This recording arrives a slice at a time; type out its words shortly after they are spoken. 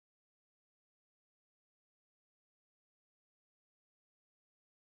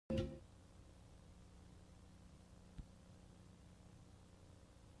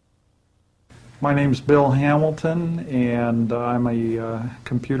My name's Bill Hamilton, and I'm a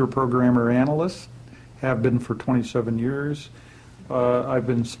computer programmer analyst, have been for 27 years. I've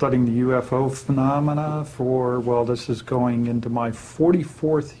been studying the UFO phenomena for, well, this is going into my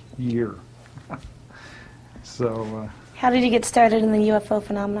 44th year. So. How did you get started in the UFO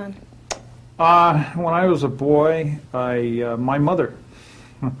phenomenon? When I was a boy, my mother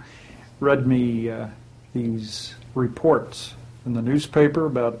read me these reports in the newspaper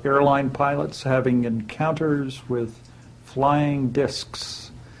about airline pilots having encounters with flying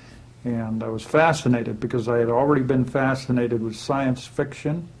discs. And I was fascinated because I had already been fascinated with science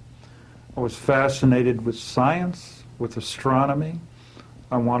fiction. I was fascinated with science, with astronomy.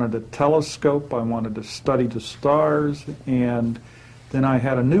 I wanted a telescope. I wanted to study the stars. And then I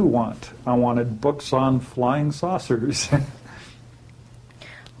had a new want. I wanted books on flying saucers.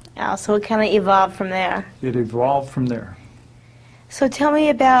 So it kind of evolved from there. It evolved from there. So tell me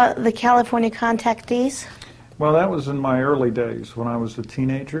about the California contactees. Well, that was in my early days when I was a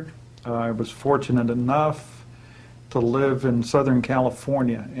teenager. I was fortunate enough to live in Southern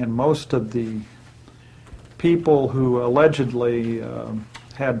California, and most of the people who allegedly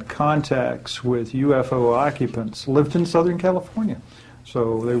had contacts with UFO occupants lived in Southern California.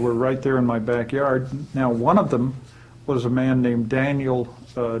 So they were right there in my backyard. Now, one of them was a man named Daniel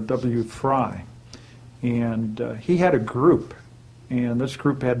W. Fry, and he had a group. And this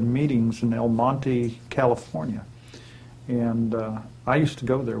group had meetings in El Monte, California. And I used to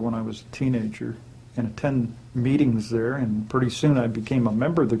go there when I was a teenager and attend meetings there. And pretty soon I became a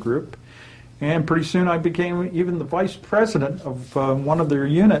member of the group. And pretty soon I became even the vice president of one of their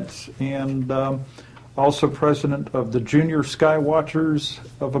units and also president of the Junior Skywatchers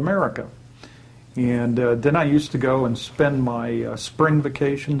of America. And then I used to go and spend my spring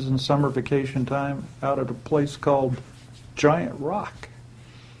vacations and summer vacation time out at a place called Giant Rock.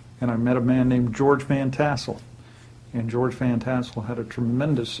 And I met a man named George Van Tassel. And George Van Tassel had a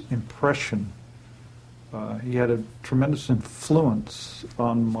tremendous impression. He had a tremendous influence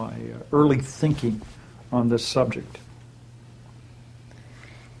on my early thinking on this subject.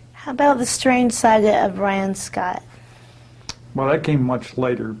 How about the strange saga of Brian Scott? Well, that came much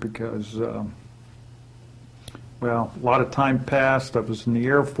later because, well, a lot of time passed. I was in the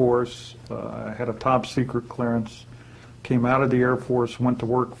Air Force. I had a top secret clearance. Came out of the Air Force, went to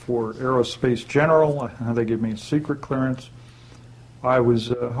work for Aerospace General. They gave me a secret clearance. I was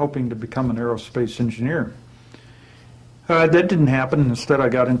hoping to become an aerospace engineer. That didn't happen. Instead, I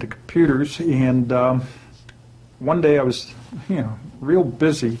got into computers. And one day I was, real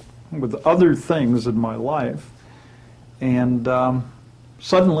busy with other things in my life. And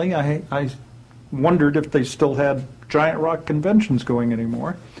suddenly I wondered if they still had Giant Rock conventions going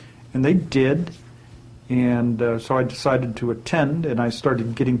anymore. And they did. And so I decided to attend, and I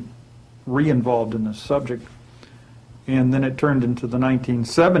started getting re-involved in this subject. And then it turned into the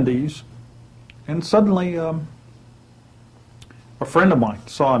 1970s, and suddenly a friend of mine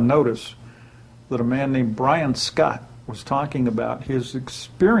saw a notice that a man named Brian Scott was talking about his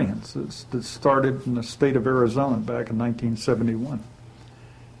experiences that started in the state of Arizona back in 1971.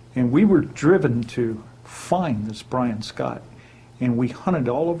 And we were driven to find this Brian Scott, and we hunted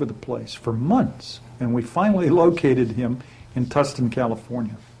all over the place for months. And we finally located him in Tustin,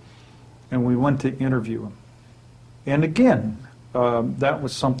 California. And we went to interview him. And again, that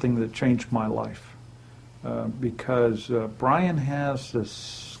was something that changed my life. Because Brian has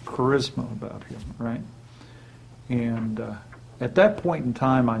this charisma about him, right? And at that point in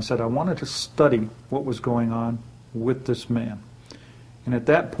time, I said I wanted to study what was going on with this man. And at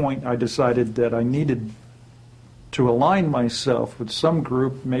that point, I decided that I needed to align myself with some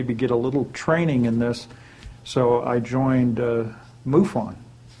group, maybe get a little training in this. So I joined MUFON,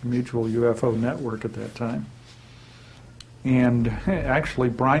 Mutual UFO Network at that time. And actually,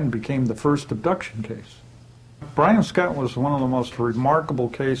 Brian became the first abduction case. Brian Scott was one of the most remarkable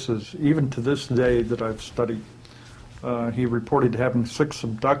cases, even to this day, that I've studied. He reported having 6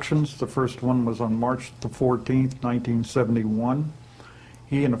 abductions. The first one was on March the 14th, 1971.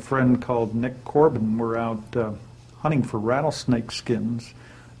 He and a friend called Nick Corbin were out hunting for rattlesnake skins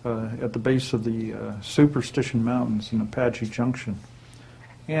at the base of the Superstition Mountains in Apache Junction.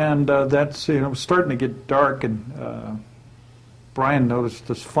 And that's, it was starting to get dark, and Brian noticed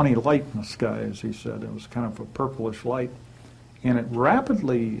this funny light in the sky, as he said. It was kind of a purplish light. And it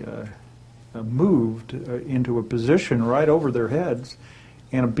rapidly moved into a position right over their heads,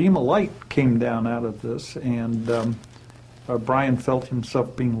 and a beam of light came down out of this, and Brian felt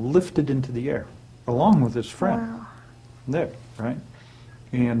himself being lifted into the air, along with his friend. Wow. Nick, right?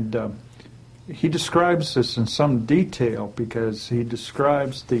 And he describes this in some detail because he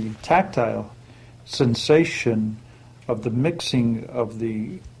describes the tactile sensation of the mixing of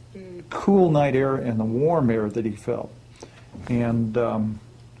the cool night air and the warm air that he felt. And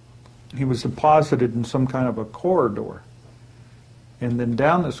he was deposited in some kind of a corridor. And then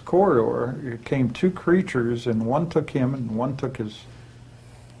down this corridor came two creatures, and one took him and one took his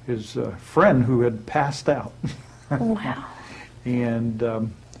friend who had passed out. Wow.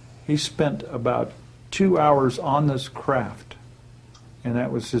 And he spent about 2 hours on this craft, and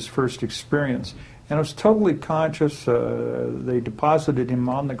that was his first experience. And it was totally conscious. They deposited him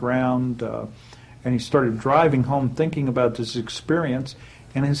on the ground, and he started driving home thinking about this experience.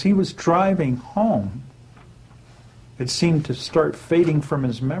 And as he was driving home, it seemed to start fading from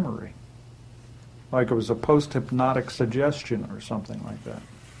his memory, like it was a post-hypnotic suggestion or something like that.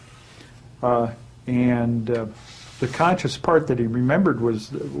 The conscious part that he remembered was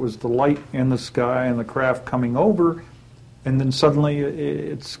the light in the sky and the craft coming over, and then suddenly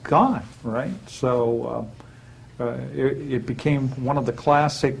it's gone, right? So it became one of the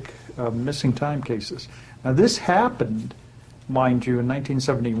classic missing time cases. Now this happened, mind you, in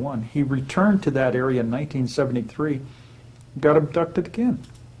 1971. He returned to that area in 1973, got abducted again.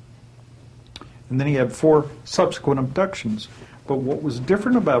 And then he had 4 subsequent abductions. But what was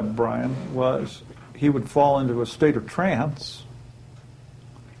different about Brian was he would fall into a state of trance,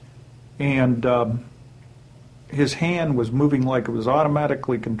 and his hand was moving like it was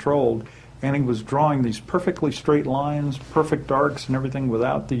automatically controlled, and he was drawing these perfectly straight lines, perfect arcs and everything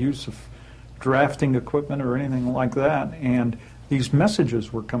without the use of drafting equipment or anything like that, and these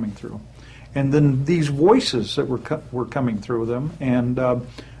messages were coming through. And then these voices that were coming through them, and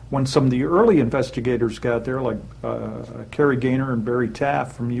when some of the early investigators got there, like Kerry Gaynor and Barry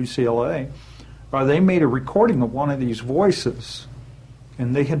Taft from UCLA, they made a recording of one of these voices,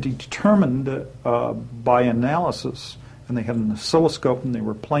 and they had determined by analysis, and they had an oscilloscope, and they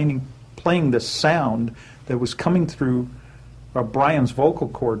were playing this sound that was coming through Brian's vocal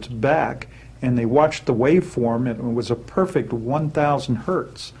cords back, and they watched the waveform, and it was a perfect 1,000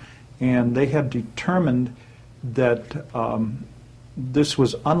 hertz, and they had determined that this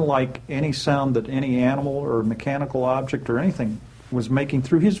was unlike any sound that any animal or mechanical object or anything was making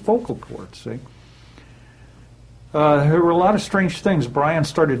through his vocal cords, see? There were a lot of strange things. Brian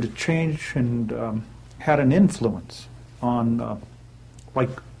started to change and had an influence on, like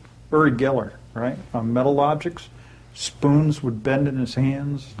Uri Geller, right, on metal objects. Spoons would bend in his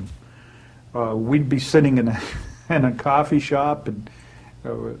hands. We'd be sitting in a coffee shop, and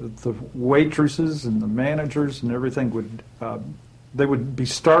the waitresses and the managers and everything they would be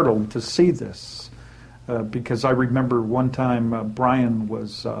startled to see this, because I remember one time Brian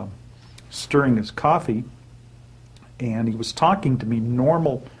was stirring his coffee, and he was talking to me,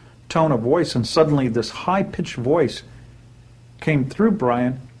 normal tone of voice, and suddenly this high-pitched voice came through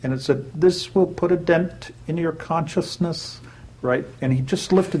Brian, and it said, "This will put a dent in your consciousness," right? And he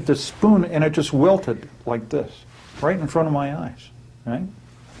just lifted this spoon, and it just wilted like this, right in front of my eyes, right?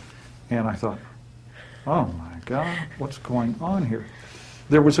 And I thought, oh my God, what's going on here?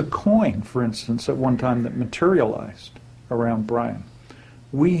 There was a coin, for instance, at one time that materialized around Brian.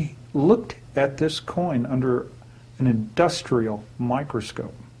 We looked at this coin under an industrial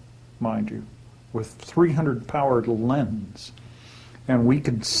microscope, mind you, with 300 powered lens. And we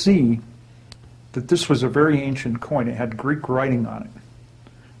could see that this was a very ancient coin. It had Greek writing on it.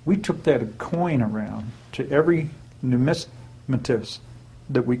 We took that coin around to every numismatist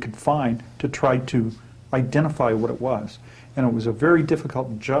that we could find to try to identify what it was. And it was a very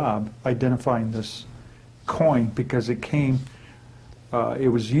difficult job identifying this coin, because it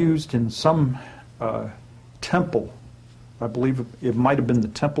was used in some temple. I believe it might have been the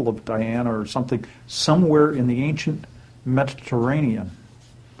Temple of Diana or something, somewhere in the ancient Mediterranean.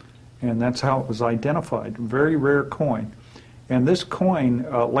 And that's how it was identified. Very rare coin. And this coin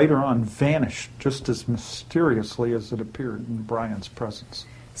later on vanished just as mysteriously as it appeared in Brian's presence.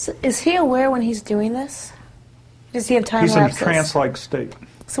 So is he aware when he's doing this? Does he have time He's lapses? in a trance-like state.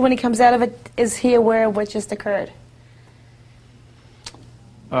 So when he comes out of it, is he aware of what just occurred?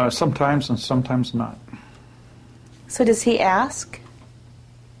 Sometimes and sometimes not. So does he ask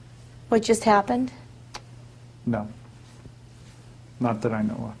what just happened? No. Not that I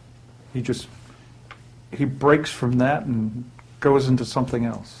know of. He breaks from that and goes into something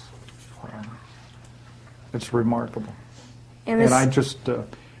else. It's remarkable. And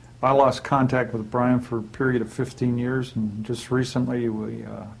I lost contact with Brian for a period of 15 years, and just recently we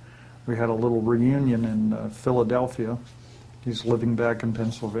had a little reunion in Philadelphia. He's living back in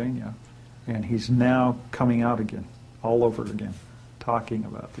Pennsylvania, and he's now coming out again, all over again, talking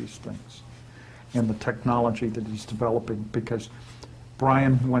about these things and the technology that he's developing, because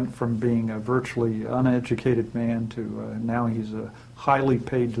Brian went from being a virtually uneducated man to now he's a highly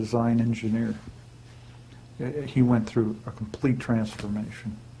paid design engineer. He went through a complete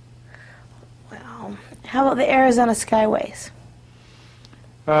transformation. Wow. How about the Arizona Skyways?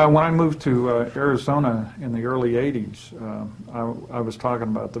 When I moved to Arizona in the early 80s, I was talking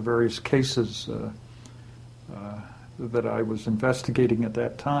about the various cases that I was investigating at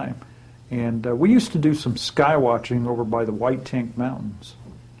that time. And we used to do some sky watching over by the White Tank Mountains.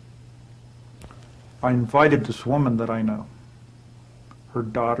 I invited this woman that I know. Her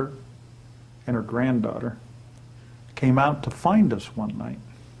daughter and her granddaughter came out to find us one night.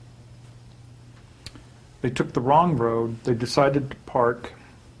 They took the wrong road. They decided to park.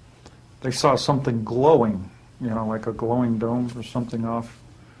 They saw something glowing, like a glowing dome or something off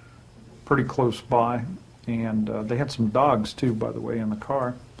pretty close by. And they had some dogs, too, by the way, in the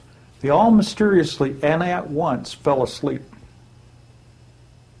car. They all mysteriously and at once fell asleep.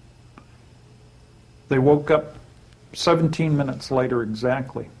 They woke up 17 minutes later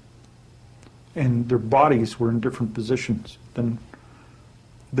exactly, and their bodies were in different positions than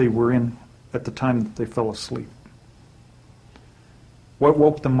they were in at the time that they fell asleep. What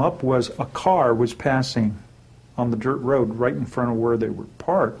woke them up was a car was passing on the dirt road right in front of where they were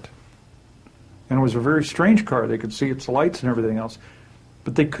parked. And it was a very strange car. They could see its lights and everything else.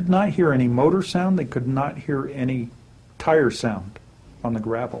 But they could not hear any motor sound. They could not hear any tire sound on the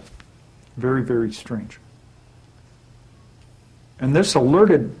gravel. Very, very strange. And this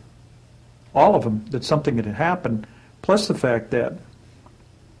alerted all of them that something had happened, plus the fact that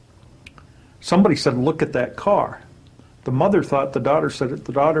somebody said, "Look at that car." The mother thought the daughter said it.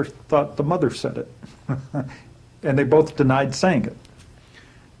 The daughter thought the mother said it. And they both denied saying it.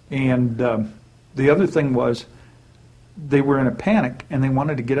 And the other thing was, they were in a panic and they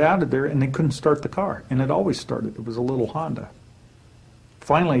wanted to get out of there and they couldn't start the car. And it always started. It was a little Honda.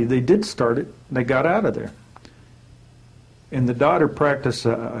 Finally, they did start it. They got out of there. And the daughter practiced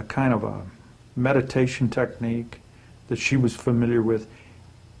a kind of a meditation technique that she was familiar with.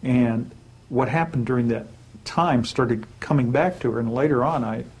 And what happened during that time started coming back to her. And later on,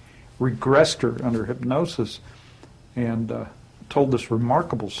 I regressed her under hypnosis and told this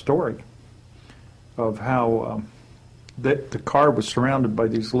remarkable story of how that the car was surrounded by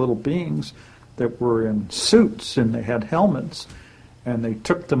these little beings that were in suits and they had helmets, and they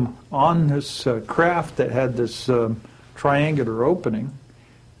took them on this craft that had this triangular opening,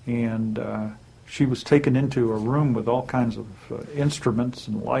 and she was taken into a room with all kinds of instruments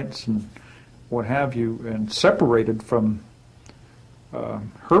and lights and what have you, and separated from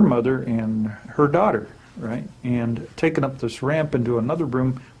her mother and her daughter, right? And taken up this ramp into another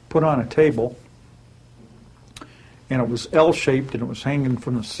room, put on a table, and it was L-shaped and it was hanging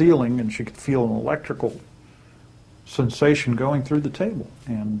from the ceiling, and she could feel an electrical sensation going through the table.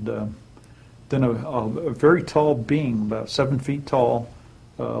 And then a very tall being, about 7 feet tall,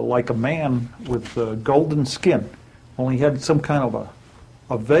 like a man with golden skin, only he had some kind of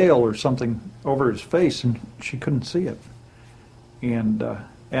a veil or something over his face, and she couldn't see it. And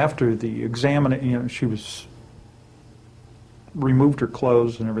after the examination, she was removed her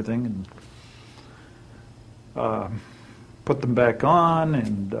clothes and everything, and put them back on,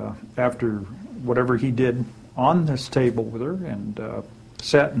 and after whatever he did on this table with her, and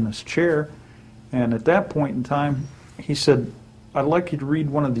sat in this chair, and at that point in time, he said, "I'd like you to read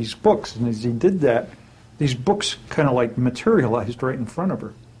one of these books." And as he did that, these books kind of like materialized right in front of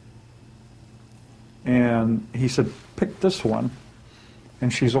her. And he said, "Pick this one."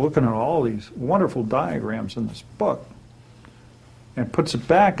 And she's looking at all these wonderful diagrams in this book, and puts it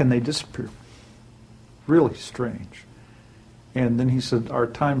back, and they disappear. Really strange. And then he said, "Our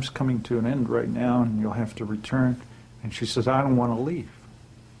time's coming to an end right now, and you'll have to return." And she says, "I don't want to leave."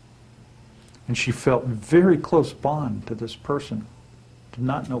 And she felt very close bond to this person. Did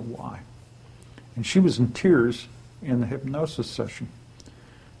not know why. And she was in tears in the hypnosis session.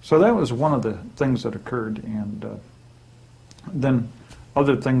 So that was one of the things that occurred. And then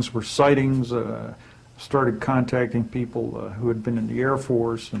other things were sightings. Started contacting people who had been in the Air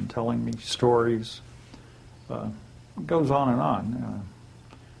Force and telling me stories. It goes on and on.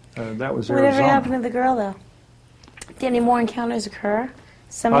 That was Arizona. Whatever happened to the girl, though? Did any more encounters occur?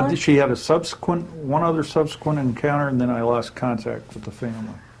 Similar? She had one other subsequent encounter, and then I lost contact with the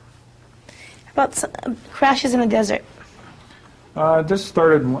family. How about crashes in the desert? I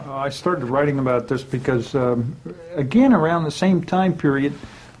started writing about this because, again, around the same time period,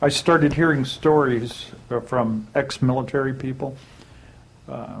 I started hearing stories from ex-military people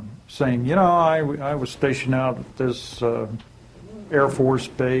saying, I was stationed out at this Air Force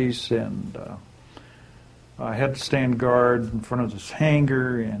base, and I had to stand guard in front of this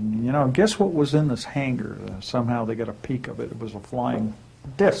hangar, and guess what was in this hangar? Somehow they got a peek of it. It was a flying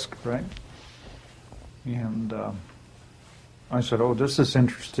disc, right? And I said, "Oh, this is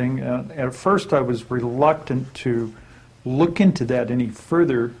interesting." At first, I was reluctant to look into that any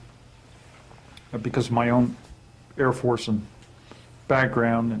further because of my own Air Force and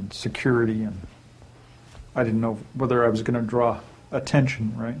background and security, and I didn't know whether I was going to draw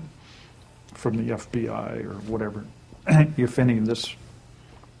attention, right, from the FBI or whatever, if any of this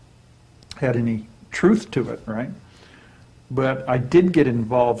had any truth to it, right? But I did get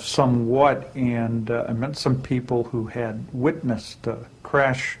involved somewhat, and I met some people who had witnessed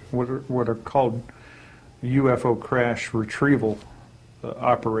crash, what are called UFO crash retrieval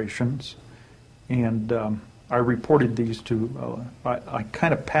operations, and I reported these to, I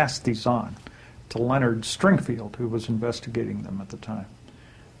kind of passed these on to Leonard Stringfield, who was investigating them at the time.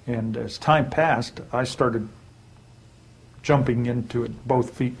 And as time passed, I started jumping into it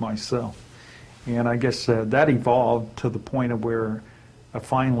both feet myself. And I guess that evolved to the point of where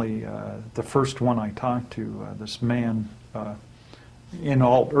finally the first one I talked to, this man, in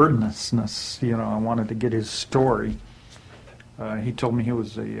all earnestness, I wanted to get his story. He told me he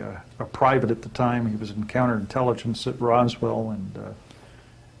was a private at the time. He was in counterintelligence at Roswell,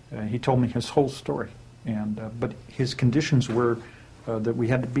 and he told me his whole story. But his conditions were that we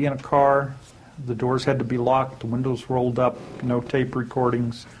had to be in a car, the doors had to be locked, the windows rolled up, no tape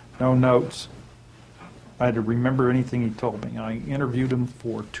recordings, no notes. I had to remember anything he told me. I interviewed him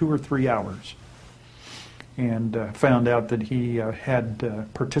for 2 or 3 hours and found out that he had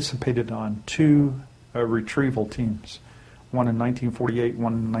participated on 2 retrieval teams, one in 1948,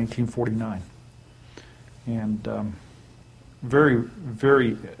 one in 1949. And very,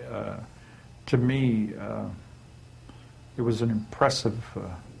 very, to me, it was an impressive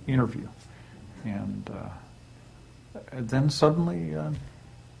interview. And then suddenly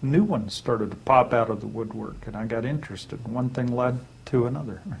new ones started to pop out of the woodwork, and I got interested. One thing led to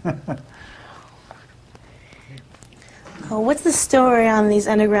another. What's the story on these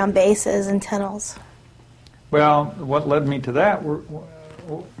underground bases and tunnels? Well, what led me to that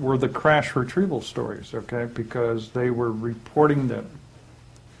were the crash retrieval stories, okay? Because they were reporting that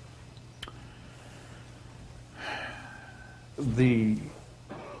the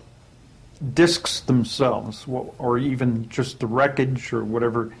discs themselves, or even just the wreckage or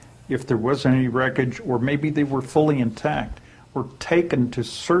whatever, if there was any wreckage, or maybe they were fully intact, were taken to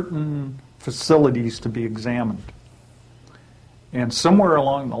certain facilities to be examined. And somewhere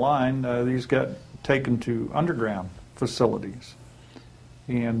along the line, these got taken to underground facilities.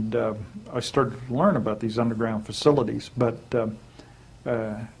 And I started to learn about these underground facilities, but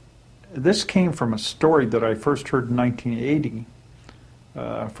this came from a story that I first heard in 1980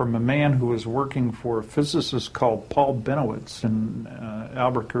 from a man who was working for a physicist called Paul Benowitz in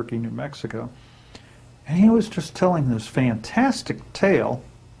Albuquerque, New Mexico. And he was just telling this fantastic tale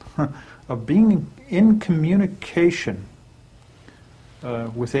of being in communication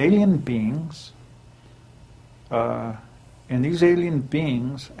with alien beings, and these alien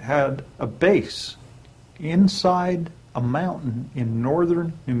beings had a base inside a mountain in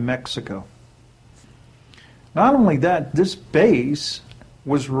northern New Mexico. Not only that, this base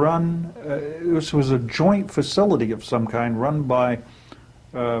was run, this was a joint facility of some kind run by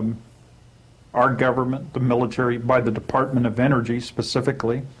our government, the military, by the Department of Energy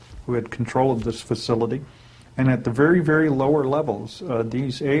specifically, who had control of this facility. And at the very, very lower levels,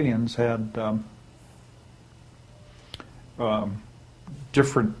 these aliens had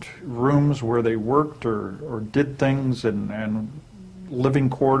different rooms where they worked or did things, and living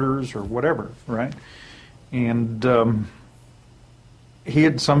quarters or whatever, right? And he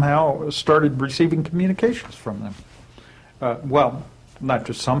had somehow started receiving communications from them. Well, not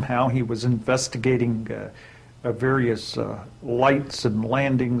just somehow, he was investigating various lights and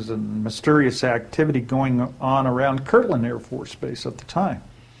landings and mysterious activity going on around Kirtland Air Force Base at the time.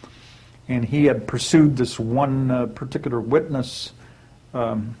 And he had pursued this one particular witness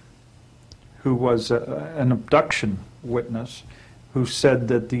who was an abduction witness, who said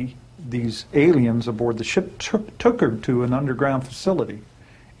that these aliens aboard the ship took her to an underground facility.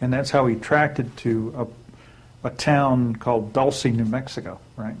 And that's how he tracked it to a town called Dulce, New Mexico,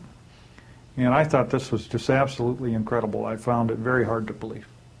 right? And I thought this was just absolutely incredible. I found it very hard to believe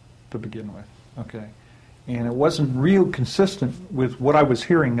to begin with, okay? And it wasn't real consistent with what I was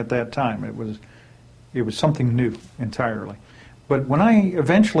hearing at that time. It was something new entirely. But when I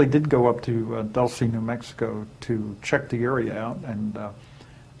eventually did go up to Dulce, New Mexico to check the area out and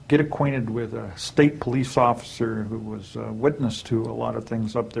get acquainted with a state police officer who was witness to a lot of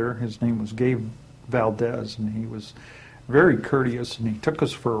things up there. His name was Gabe Valdez, and he was very courteous, and he took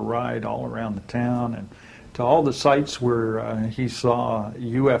us for a ride all around the town and to all the sites where he saw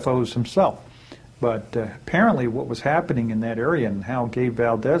UFOs himself. But apparently what was happening in that area and how Gabe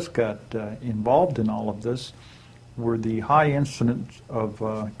Valdez got involved in all of this were the high incidence of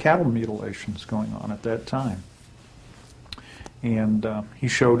cattle mutilations going on at that time. And he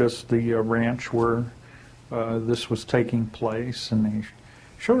showed us the ranch where this was taking place, and he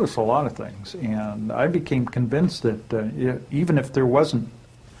showed us a lot of things. And I became convinced that even if there wasn't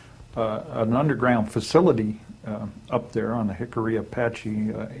an underground facility up there on the Hickory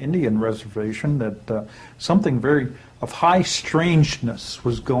Apache Indian Reservation, that something very of high strangeness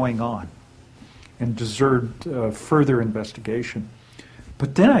was going on and deserved further investigation.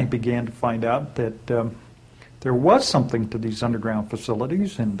 But then I began to find out that there was something to these underground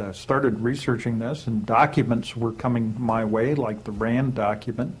facilities, and started researching this, and documents were coming my way, like the Rand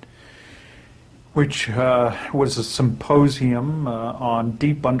document, which was a symposium on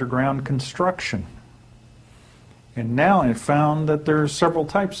deep underground construction. And now I found that there are several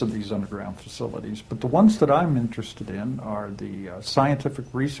types of these underground facilities, but the ones that I'm interested in are the scientific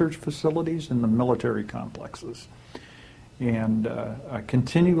research facilities and the military complexes. And I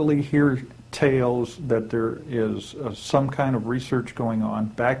continually hear tales that there is some kind of research going on,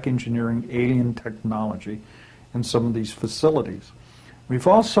 back engineering alien technology in some of these facilities. We've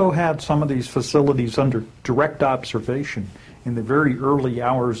also had some of these facilities under direct observation in the very early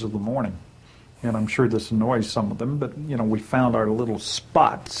hours of the morning. And I'm sure this annoys some of them, but we found our little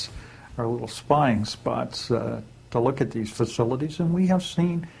spots, our little spying spots to look at these facilities, and we have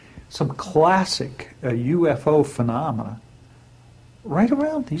seen some classic UFO phenomena right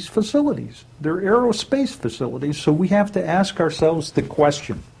around these facilities. They're aerospace facilities, so we have to ask ourselves the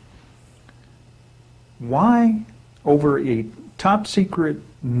question, why over a top secret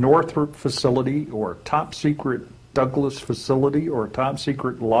Northrop facility or top secret Douglas facility or top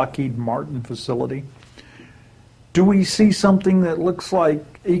secret Lockheed Martin facility do we see something that looks like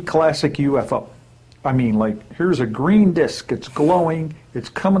a classic UFO? I mean, like, here's a green disc, it's glowing, it's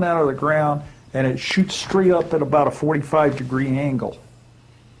coming out of the ground, and it shoots straight up at about a 45-degree angle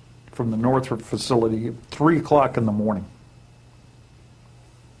from the Northrop facility at 3 o'clock in the morning.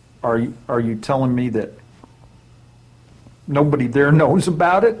 Are you telling me that nobody there knows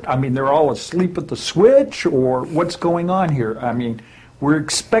about it? I mean, they're all asleep at the switch, or what's going on here? I mean, we're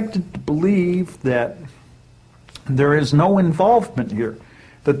expected to believe that there is no involvement here,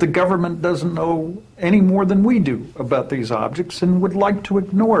 that the government doesn't know any more than we do about these objects and would like to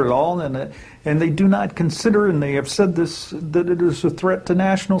ignore it all, and they do not consider, and they have said this, that it is a threat to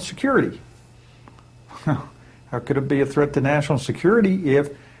national security. How could it be a threat to national security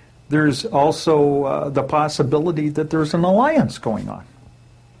if there's also the possibility that there's an alliance going on,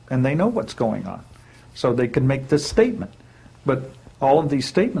 and they know what's going on, so they can make this statement. But all of these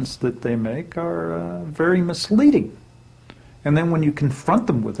statements that they make are very misleading. And then when you confront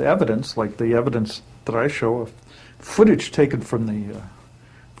them with evidence, like the evidence that I show of footage taken from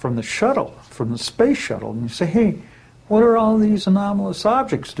the shuttle, from the space shuttle, and you say, hey, what are all these anomalous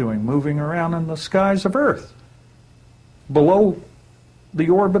objects doing moving around in the skies of Earth below the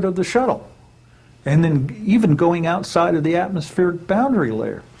orbit of the shuttle, and then even going outside of the atmospheric boundary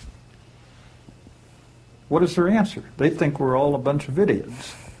layer? What is their answer? They think we're all a bunch of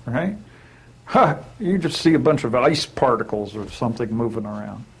idiots, right? You just see a bunch of ice particles or something moving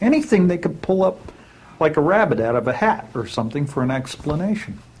around. Anything they could pull up like a rabbit out of a hat or something for an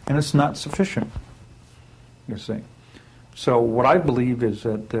explanation, and it's not sufficient, you see. So what I believe is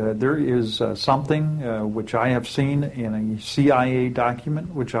that there is something which I have seen in a CIA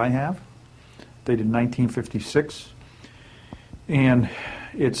document, which I have, dated 1956, and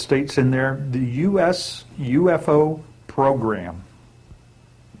it states in there, the U.S. UFO program.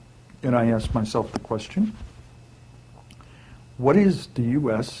 And I ask myself the question, what is the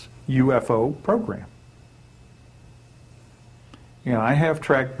U.S. UFO program? I have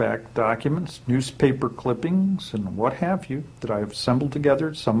tracked back documents, newspaper clippings, and what have you, that I have assembled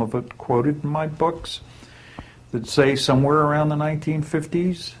together, some of it quoted in my books, that say somewhere around the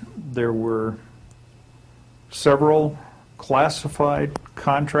 1950s there were several classified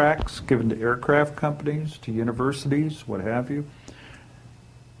contracts given to aircraft companies, to universities, what have you,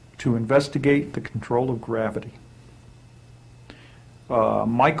 to investigate the control of gravity.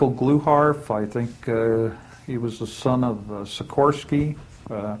 Michael Gluharf, I think he was the son of Sikorsky.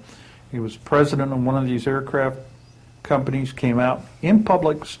 He was president of one of these aircraft companies, came out in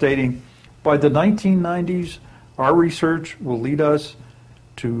public stating, by the 1990s, our research will lead us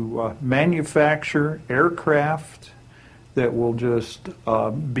to manufacture aircraft that will just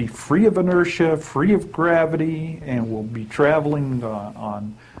be free of inertia, free of gravity, and will be traveling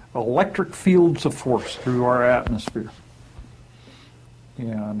on electric fields of force through our atmosphere.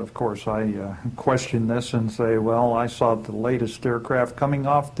 And of course, I question this and say, well, I saw the latest aircraft coming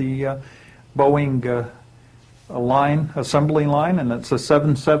off the Boeing assembly line, and it's a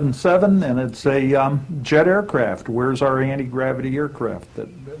 777, and it's a jet aircraft. Where's our anti-gravity aircraft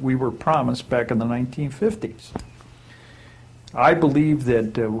that we were promised back in the 1950s? I believe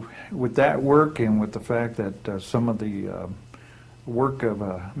that with that work and with the fact that some of the work of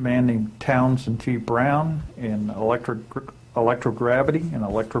a man named Townsend T. Brown in electrogravity and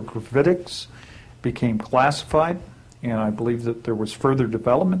electrogravitics became classified, and I believe that there was further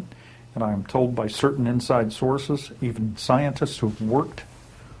development, and I am told by certain inside sources, even scientists who have worked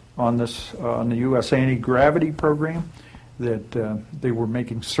on this on the U.S. anti-gravity program, that they were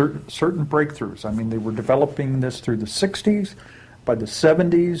making certain breakthroughs. I mean, they were developing this through the 60s. By the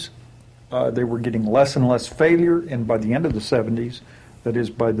 70s, they were getting less and less failure, and by the end of the 70s, that is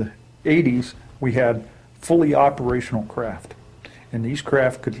by the 80s, we had fully operational craft. And these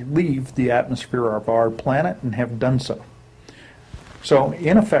craft could leave the atmosphere of our planet and have done so. So,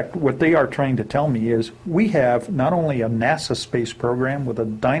 in effect, what they are trying to tell me is we have not only a NASA space program with a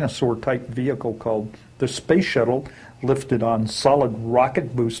dinosaur-type vehicle called the Space Shuttle, lifted on solid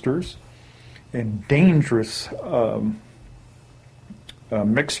rocket boosters and dangerous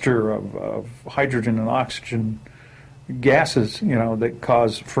mixture of hydrogen and oxygen gases, that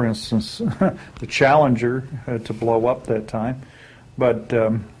cause, for instance, the Challenger to blow up that time. But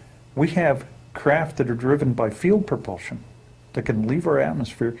we have craft that are driven by field propulsion that can leave our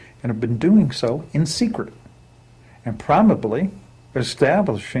atmosphere and have been doing so in secret and probably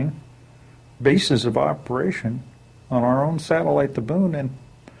establishing bases of operation on our own satellite, the Moon, and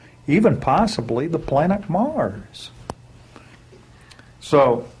even possibly the planet Mars.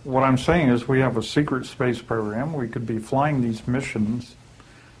 So what I'm saying is we have a secret space program. We could be flying these missions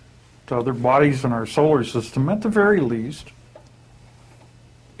to other bodies in our solar system at the very least.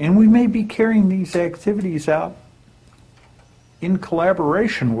 And we may be carrying these activities out in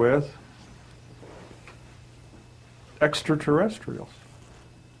collaboration with extraterrestrials.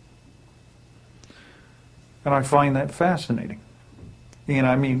 And I find that fascinating. And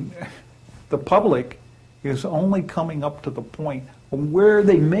I mean, the public is only coming up to the point where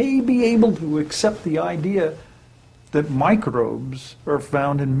they may be able to accept the idea that microbes are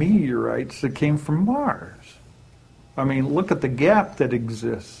found in meteorites that came from Mars. I mean, look at the gap that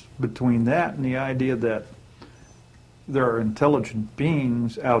exists between that and the idea that there are intelligent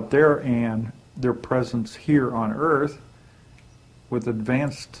beings out there and their presence here on Earth with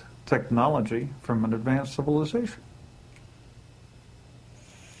advanced technology from an advanced civilization.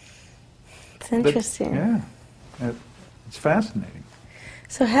 It's interesting. It's fascinating.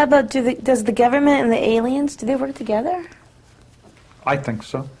 So how about, does the government and the aliens, do they work together? I think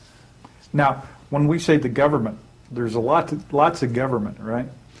so. Now, when we say the government, there's lots of government, right?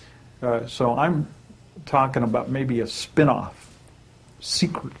 So I'm talking about maybe a spin-off,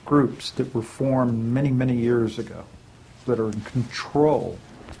 secret groups that were formed many, many years ago that are in control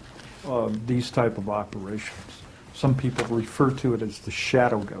of these type of operations. Some people refer to it as the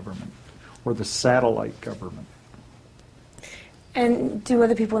shadow government or the satellite government. And do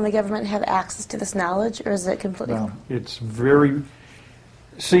other people in the government have access to this knowledge, or is it completely... No, it's very...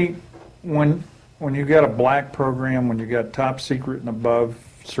 See, when you got a black program, when you got top secret and above,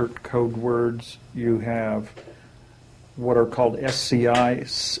 certain code words, you have what are called SCI,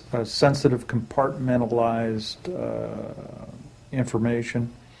 sensitive compartmentalized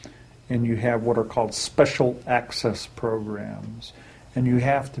information, and you have what are called special access programs. And you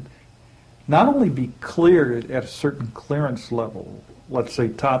have to not only be cleared at a certain clearance level, let's say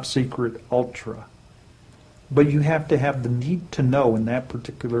top secret, ultra, but you have to have the need to know in that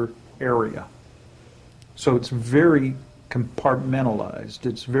particular area. So it's very compartmentalized.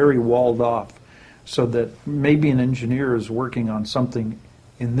 It's very walled off, so that maybe an engineer is working on something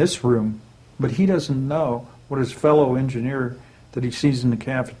in this room, but he doesn't know what his fellow engineer that he sees in the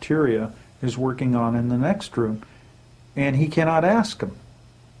cafeteria is working on in the next room, and he cannot ask him,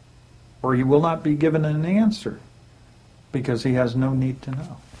 or he will not be given an answer because he has no need to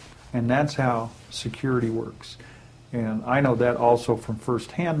know. And that's how security works. And I know that also from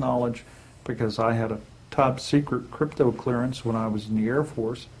first-hand knowledge because I had a top secret crypto clearance when I was in the Air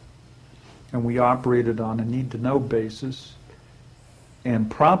Force, and we operated on a need-to-know basis, and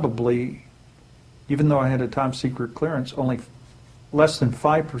probably, even though I had a top secret clearance, only less than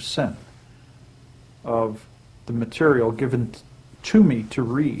 5% of the material given to me to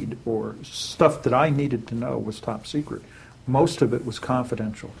read or stuff that I needed to know was top secret. Most of it was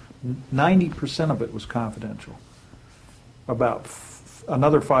confidential. 90% of it was confidential. About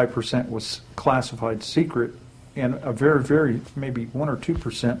another 5% was classified secret, and a very, very, maybe 1 or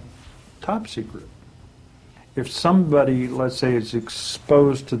 2% top secret. If somebody, let's say, is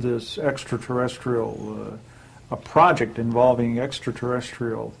exposed to this extraterrestrial, a project involving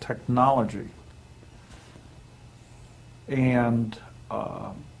extraterrestrial technology, and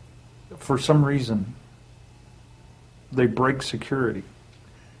for some reason they break security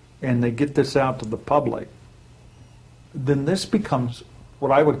and they get this out to the public, then this becomes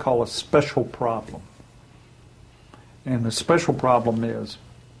what I would call a special problem. And the special problem is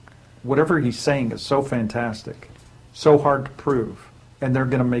whatever he's saying is so fantastic, so hard to prove, and they're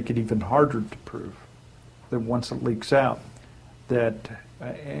going to make it even harder to prove that once it leaks out, that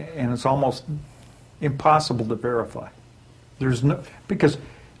and it's almost impossible to verify. There's no, because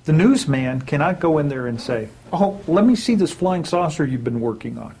the newsman cannot go in there and say, "Oh, let me see this flying saucer you've been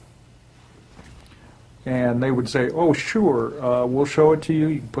working on." And they would say, "Oh, sure, we'll show it to you.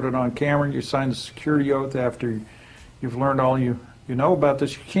 You can put it on camera. You sign the security oath after you've learned all you know about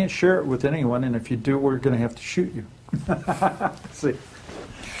this. You can't share it with anyone, and if you do, we're going to have to shoot you." See,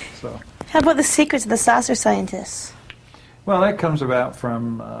 so. How about the secrets of the saucer scientists? Well, that comes about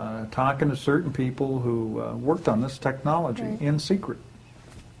from talking to certain people who worked on this technology in secret,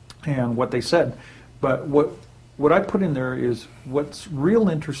 and what they said. But what I put in there is what's real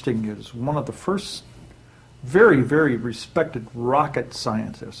interesting is one of the first very, very respected rocket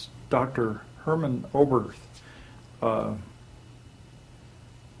scientists, Dr. Herman Oberth.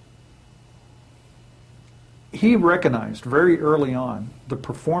 He recognized very early on the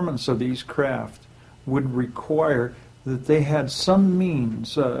performance of these craft would require that they had some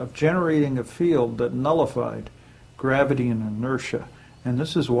means of generating a field that nullified gravity and inertia. And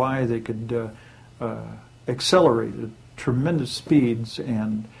this is why they could accelerate at tremendous speeds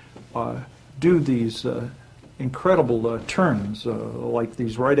and do these incredible turns, like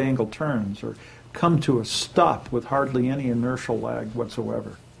these right-angle turns, or come to a stop with hardly any inertial lag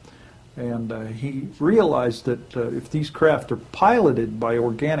whatsoever. And he realized that if these craft are piloted by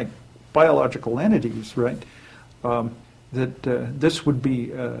organic biological entities, right, that this would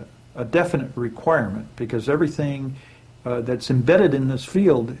be a definite requirement, because everything that's embedded in this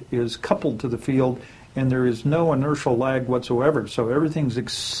field is coupled to the field, and there is no inertial lag whatsoever, so everything's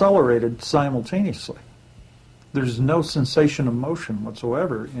accelerated simultaneously. There's no sensation of motion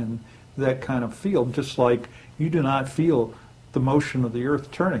whatsoever in that kind of field, just like you do not feel the motion of the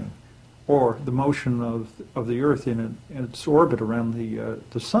Earth turning, or the motion of the Earth in its orbit around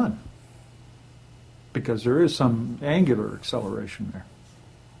the Sun, because there is some angular acceleration there.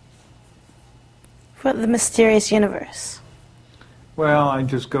 For the mysterious universe. Well, I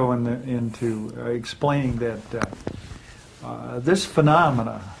just go into explaining that this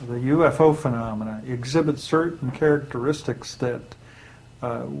phenomena, the UFO phenomena, exhibits certain characteristics that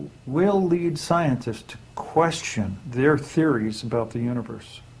will lead scientists to question their theories about the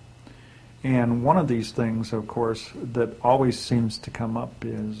universe. And one of these things, of course, that always seems to come up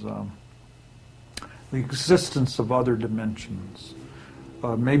is the existence of other dimensions.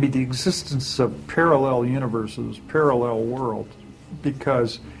 Maybe the existence of parallel universes, parallel worlds,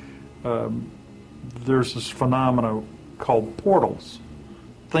 because there's this phenomena called portals.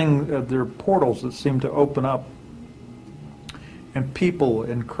 There are portals that seem to open up, and people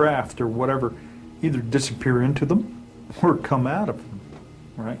and craft or whatever either disappear into them or come out of them.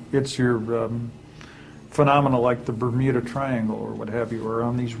 Right? It's your phenomena like the Bermuda Triangle or what have you, or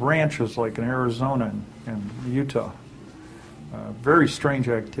on these ranches like in Arizona and Utah. Very strange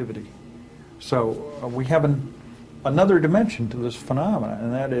activity. So we have another dimension to this phenomena,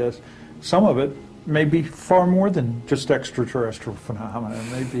 and that is some of it may be far more than just extraterrestrial phenomena.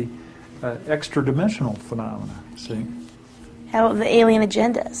 It may be extra-dimensional phenomena, see? How about the alien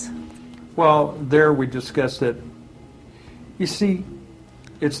agendas? Well, there we discussed that, you see,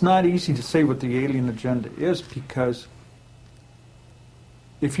 it's not easy to say what the alien agenda is, because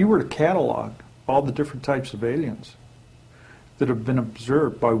if you were to catalog all the different types of aliens that have been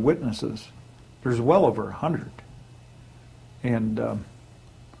observed by witnesses, there's well over 100. And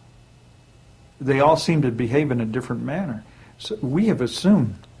they all seem to behave in a different manner. So we have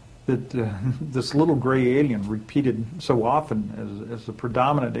assumed that this little gray alien, repeated so often as the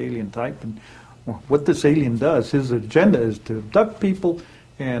predominant alien type, and what this alien does, his agenda is to abduct people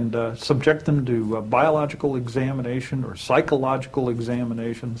and subject them to biological examination or psychological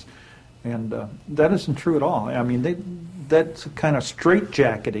examinations, and that isn't true at all. I mean, that's kind of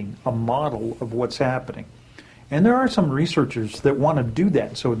straitjacketing a model of what's happening. And there are some researchers that want to do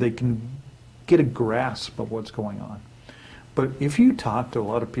that so they can get a grasp of what's going on. But if you talk to a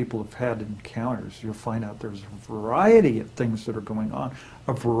lot of people who've had encounters, you'll find out there's a variety of things that are going on,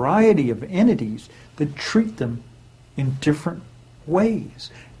 a variety of entities that treat them in different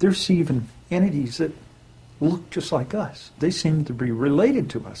ways. There's even entities that look just like us. They seem to be related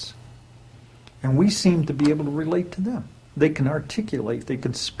to us. And we seem to be able to relate to them. They can articulate, they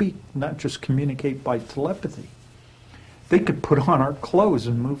can speak, not just communicate by telepathy. They could put on our clothes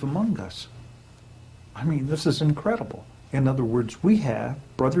and move among us. I mean, this is incredible. In other words, we have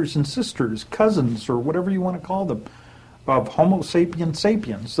brothers and sisters, cousins, or whatever you want to call them, of Homo sapiens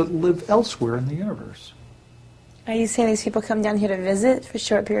sapiens that live elsewhere in the universe. Are you saying these people come down here to visit for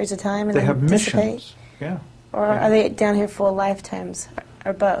short periods of time and They then have dissipate? missions. Yeah. Or Yeah. are they down here for lifetimes,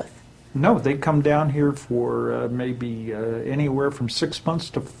 or both? No, they come down here for maybe anywhere from 6 months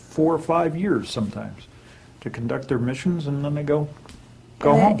to 4 or 5 years sometimes to conduct their missions, and then they go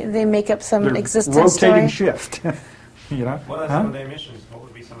And home. they make up some They're existence rotating story? shift. You know? What are Huh? some of their missions? What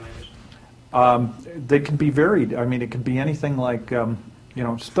would be some of their missions? They can be varied. I mean, it could be anything like,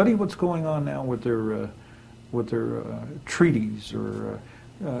 study what's going on now with their treaties,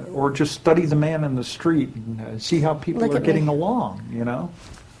 or just study the man in the street and see how people Look are at getting me. along.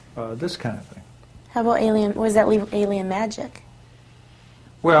 This kind of thing. How about alien? Where does that leave alien magic?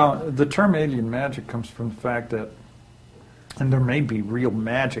 Well, the term alien magic comes from the fact that, and there may be real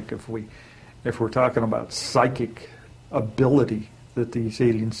magic if we're talking about psychic ability that these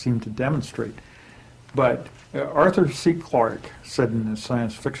aliens seem to demonstrate. But Arthur C. Clarke said in his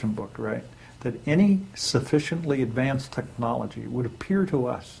science fiction book, right, that any sufficiently advanced technology would appear to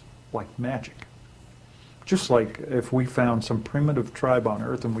us like magic. Just like if we found some primitive tribe on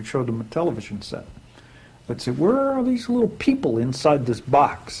Earth and we showed them a television set. Let's say, where are these little people inside this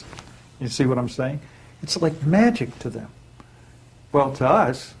box? You see what I'm saying? It's like magic to them. Well, to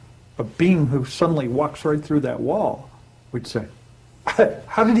us, a being who suddenly walks right through that wall, we'd say,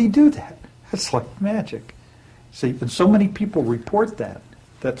 how did he do that? That's like magic. See, and so many people report that.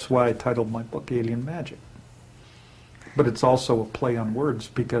 That's why I titled my book Alien Magic. But it's also a play on words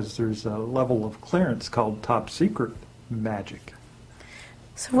because there's a level of clearance called top secret magic.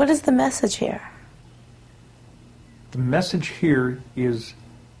 So what is the message here? The message here is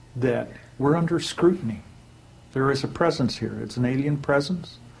that we're under scrutiny. There is a presence here. It's an alien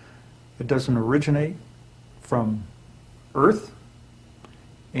presence. It doesn't originate from Earth.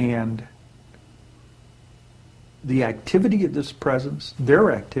 And the activity of this presence,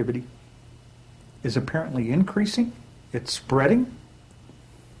 their activity, is apparently increasing. It's spreading.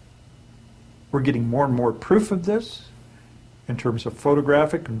 We're getting more and more proof of this in terms of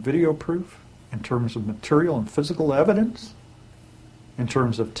photographic and video proof, in terms of material and physical evidence, in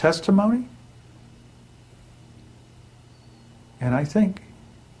terms of testimony. And I think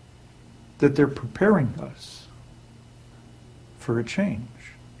that they're preparing us for a change,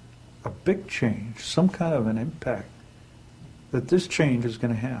 a big change, some kind of an impact that this change is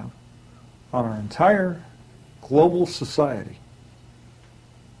going to have on our entire global society.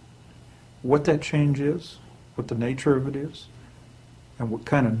 What that change is, what the nature of it is, and what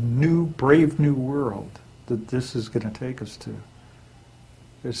kind of new, brave new world that this is going to take us to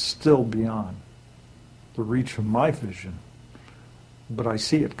is still beyond the reach of my vision. But I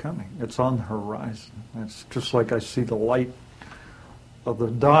see it coming. It's on the horizon. It's just like I see the light of the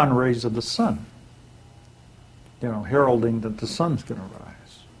dawn rays of the sun, heralding that the sun's going to rise.